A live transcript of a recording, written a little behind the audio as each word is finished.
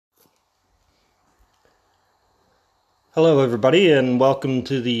Hello, everybody, and welcome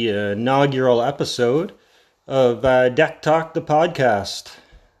to the inaugural episode of Deck Talk, the podcast.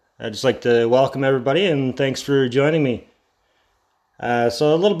 I'd just like to welcome everybody, and thanks for joining me.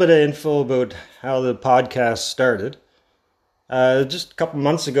 So a little bit of info about how the podcast started. Just a couple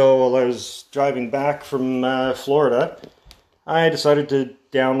months ago, while I was driving back from Florida, I decided to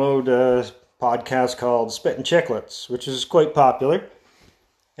download a podcast called Spittin' Chicklets, which is quite popular,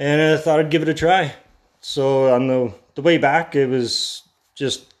 and I thought I'd give it a try. So on the way back, it was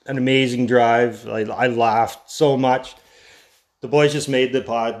just an amazing drive. I laughed so much. The boys just made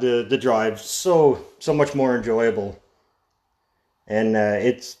the drive so much more enjoyable. And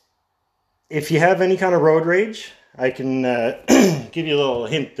if you have any kind of road rage, I can give you a little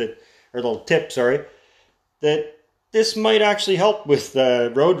hint or a little tip, that this might actually help with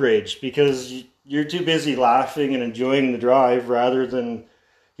road rage, because you're too busy laughing and enjoying the drive rather than,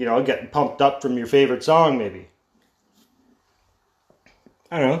 getting pumped up from your favorite song, maybe.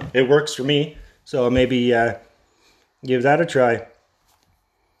 I don't know. It works for me. So maybe give that a try.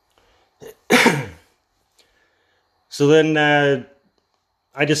 So then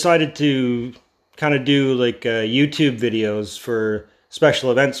I decided to kind of do like YouTube videos for special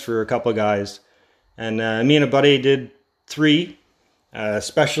events for a couple of guys. And me and a buddy did 3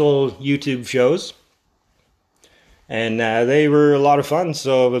 special YouTube shows. And they were a lot of fun,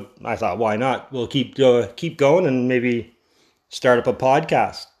 so I thought, why not? We'll keep going and maybe start up a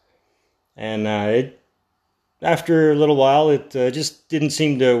podcast. And after a little while, it just didn't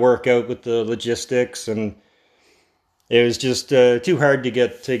seem to work out with the logistics, and it was just too hard to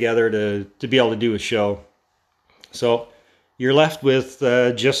get together to be able to do a show. So you're left with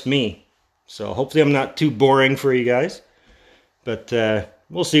just me. So hopefully I'm not too boring for you guys, but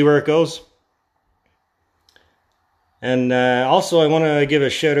we'll see where it goes. And also, I want to give a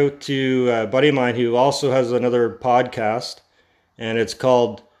shout out to a buddy of mine who also has another podcast, and it's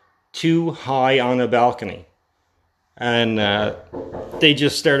called Too High on a Balcony. And they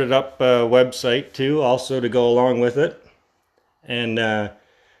just started up a website too, also to go along with it. And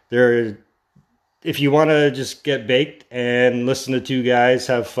if you want to just get baked and listen to 2 guys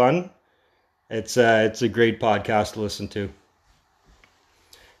have fun, it's a great podcast to listen to.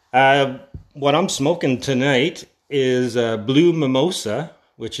 What I'm smoking tonight is Blue Mimosa,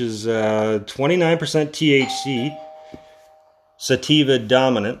 which is 29% THC, sativa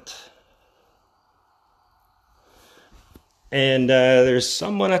dominant. And there's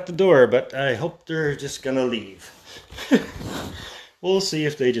someone at the door, but I hope they're just gonna leave. We'll see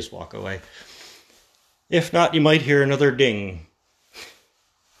if they just walk away. If not, you might hear another ding.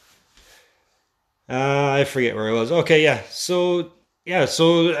 I forget where I was. Okay, yeah. So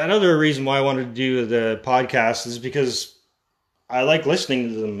another reason why I wanted to do the podcast is because I like listening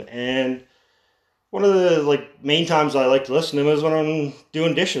to them, and one of the main times I like to listen to them is when I'm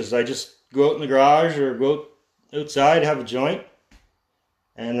doing dishes. I just go out in the garage or go outside, have a joint,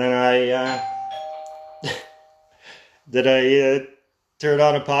 and then I turn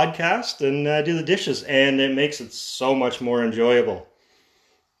on a podcast and do the dishes, and it makes it so much more enjoyable.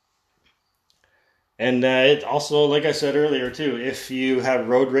 And it also, like I said earlier too, if you have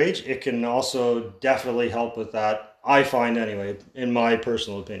road rage, it can also definitely help with that, I find anyway, in my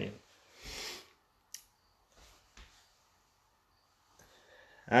personal opinion.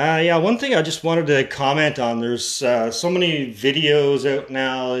 One thing I just wanted to comment on, there's so many videos out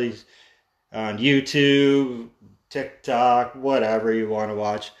now on YouTube, TikTok, whatever you want to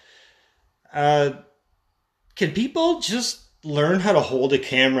watch. Can people just learn how to hold a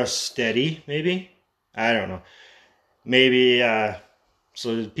camera steady, maybe? I don't know. Maybe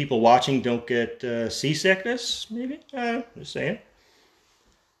so people watching don't get seasickness, maybe? Just saying.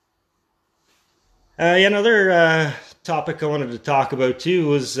 Another topic I wanted to talk about too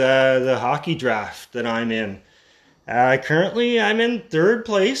was the hockey draft that I'm in. Currently, I'm in 3rd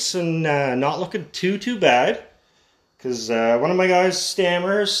place and not looking too bad, because one of my guys,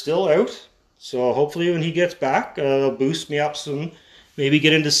 Stammer, is still out. So hopefully when he gets back, it'll boost me up some, maybe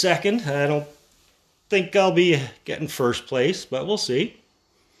get into 2nd. I don't think I'll be getting 1st place, but we'll see.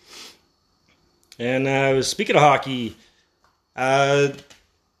 And speaking of hockey,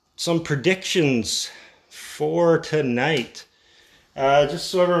 some predictions for tonight. Just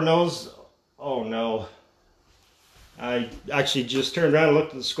so everyone knows, oh no, I actually just turned around and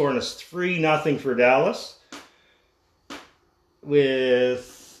looked at the score, and it's 3-0 for Dallas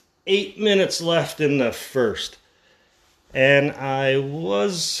with 8 minutes left in the first. And I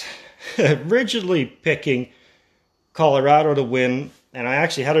was originally picking Colorado to win, and I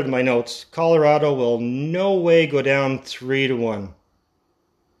actually had it in my notes. Colorado will no way go down 3-1.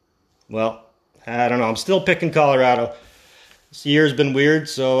 Well, I don't know. I'm still picking Colorado. This year's been weird,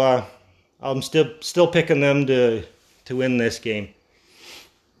 so I'm still picking them to win this game.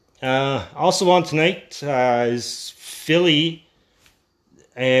 Also on tonight is Philly,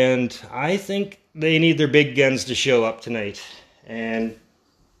 and I think they need their big guns to show up tonight. And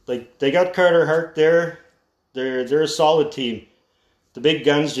like they got Carter Hart there. They're a solid team. The big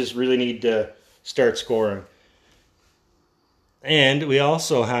guns just really need to start scoring. And we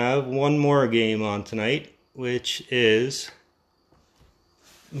also have one more game on tonight, which is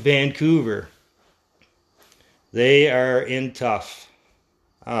Vancouver. They are in tough.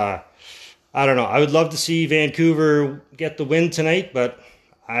 I don't know. I would love to see Vancouver get the win tonight, but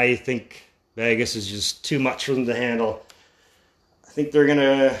I think Vegas is just too much for them to handle. I think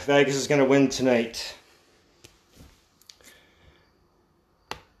Vegas is gonna win tonight.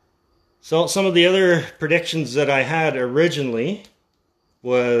 So some of the other predictions that I had originally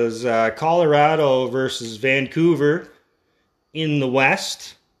was Colorado versus Vancouver in the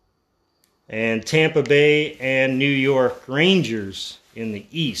West, and Tampa Bay and New York Rangers in the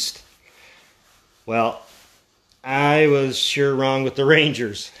East. Well, I was sure wrong with the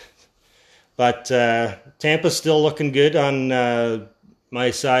Rangers. But Tampa's still looking good on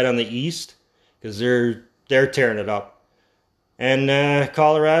my side on the East, because they're tearing it up. And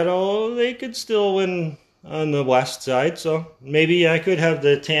Colorado, they could still win on the West side, so maybe I could have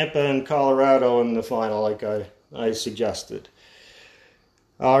the Tampa and Colorado in the final like I suggested.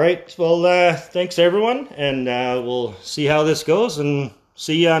 All right, well, thanks everyone, and we'll see how this goes, and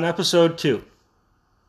see you on episode 2.